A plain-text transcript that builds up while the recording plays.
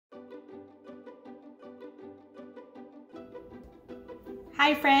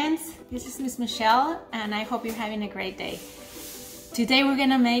Hi friends, this is Miss Michelle and I hope you're having a great day. Today we're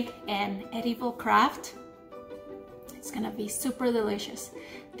gonna make an edible craft. It's gonna be super delicious.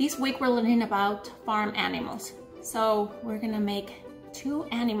 This week we're learning about farm animals. So we're gonna make two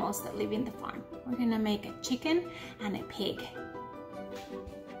animals that live in the farm. We're gonna make a chicken and a pig.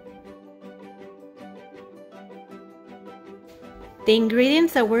 The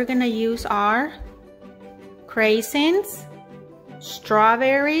ingredients that we're gonna use are craisins,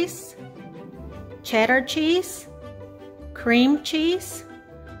 strawberries, cheddar cheese, cream cheese,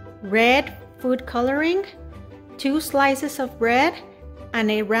 red food coloring, 2 slices of bread,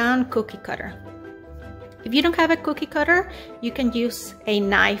 and a round cookie cutter. If you don't have a cookie cutter, you can use a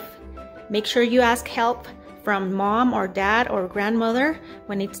knife. Make sure you ask help from mom or dad or grandmother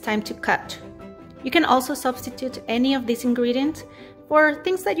when it's time to cut. You can also substitute any of these ingredients for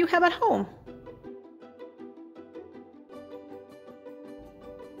things that you have at home.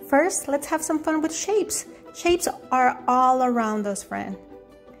 First, let's have some fun with shapes. Shapes are all around us, friend.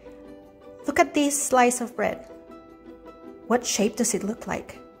 Look at this slice of bread. What shape does it look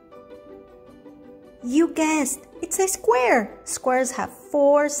like? You guessed, it's a square. Squares have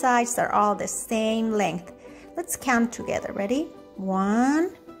 4 sides that are all the same length. Let's count together. Ready?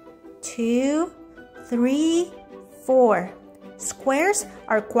 1, 2, 3, 4. Squares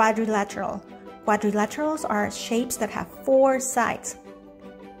are quadrilateral. Quadrilaterals are shapes that have 4 sides.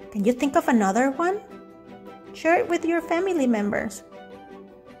 Can you think of another one? Share it with your family members.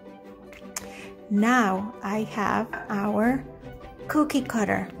 Now I have our cookie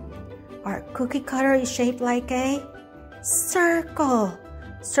cutter. Our cookie cutter is shaped like a circle.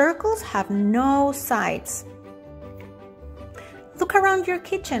 Circles have no sides. Look around your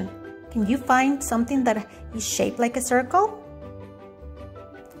kitchen. Can you find something that is shaped like a circle?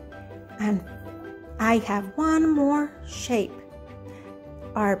 And I have one more shape.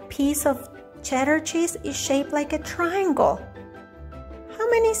 Our piece of cheddar cheese is shaped like a triangle. How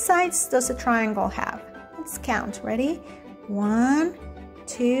many sides does a triangle have? Let's count. Ready? 1,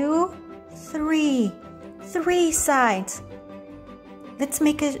 2, 3. 3 sides. Let's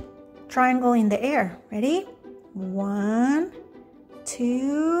make a triangle in the air. Ready? 1,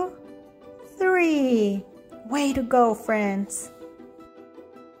 2, 3. Way to go, friends.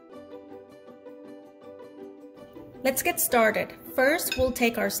 Let's get started. First, we'll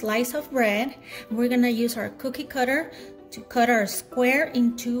take our slice of bread. We're gonna use our cookie cutter to cut our square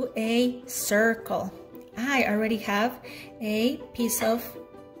into a circle. I already have a piece of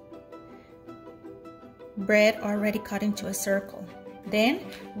bread already cut into a circle. Then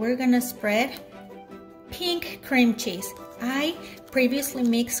we're gonna spread pink cream cheese. I previously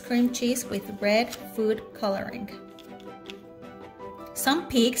mixed cream cheese with red food coloring. Some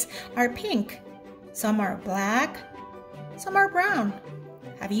pigs are pink, some are black, some are brown.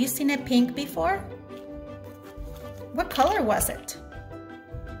 Have you seen a pig before? What color was it?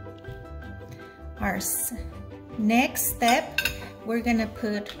 Our next step, we're gonna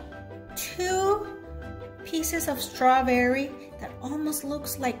put 2 pieces of strawberry that almost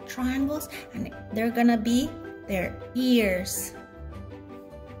looks like triangles, and they're gonna be their ears.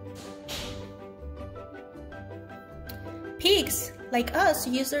 Pigs, like us,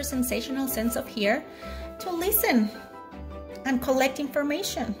 use their sensational sense of hearing to listen and collect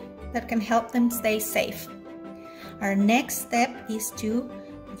information that can help them stay safe. Our next step is to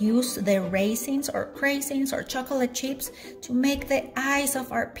use the raisins or craisins or chocolate chips to make the eyes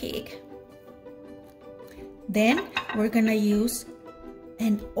of our pig. Then we're gonna use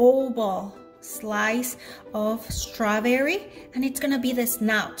an oval slice of strawberry, and it's gonna be the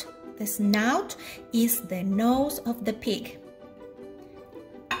snout. The snout is the nose of the pig.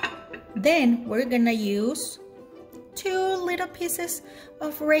 Then we're gonna use 2 little pieces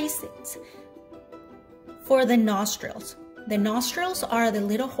of raisins for the nostrils. The nostrils are the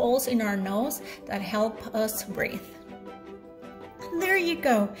little holes in our nose that help us breathe. And there you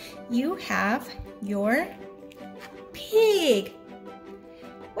go. You have your pig.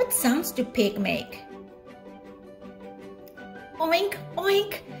 What sounds do pig make? Oink,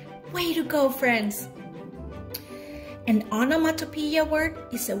 oink. Way to go, friends. An onomatopoeia word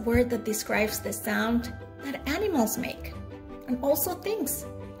is a word that describes the sound that animals make, and also things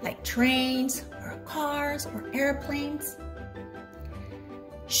like trains or cars or airplanes.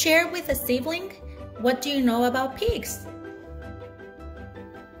 Share with a sibling, what do you know about pigs?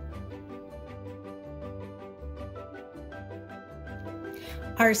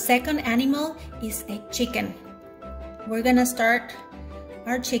 Our second animal is a chicken. We're gonna start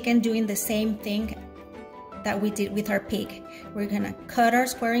our chicken doing the same thing that we did with our pig. We're gonna cut our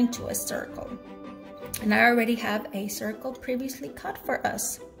square into a circle. And I already have a circle previously cut for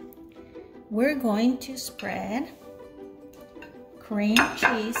us. We're going to spread cream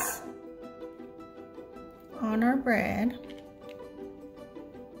cheese on our bread.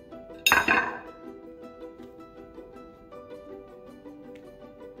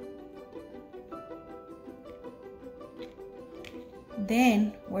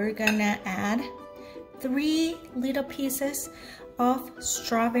 Then we're gonna add 3 little pieces of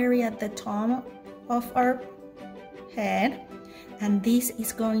strawberry at the top of our head, and this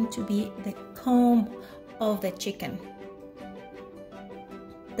is going to be the comb of the chicken.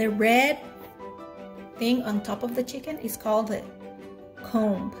 The red thing on top of the chicken is called the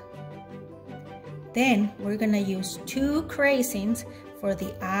comb. Then we're gonna use 2 craisins for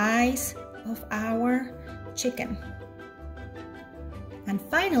the eyes of our chicken. And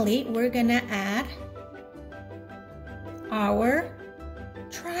finally, we're gonna add our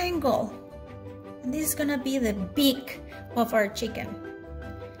triangle. And this is gonna be the beak of our chicken.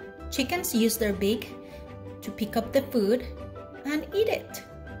 Chickens use their beak to pick up the food and eat it.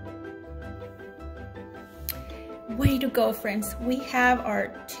 Way to go, friends. We have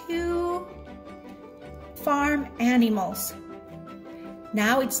our 2 farm animals.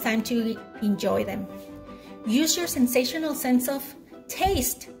 Now it's time to enjoy them. Use your sensational sense of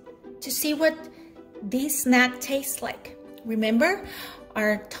taste to see what this snack tastes like. Remember,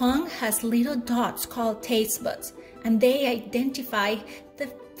 our tongue has little dots called taste buds, and they identify the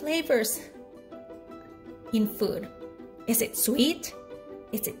flavors in food. Is it sweet?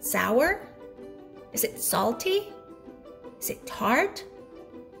 Is it sour? Is it salty? Is it tart?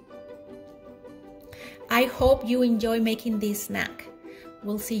 I hope you enjoy making this snack.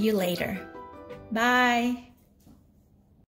 We'll see you later. Bye.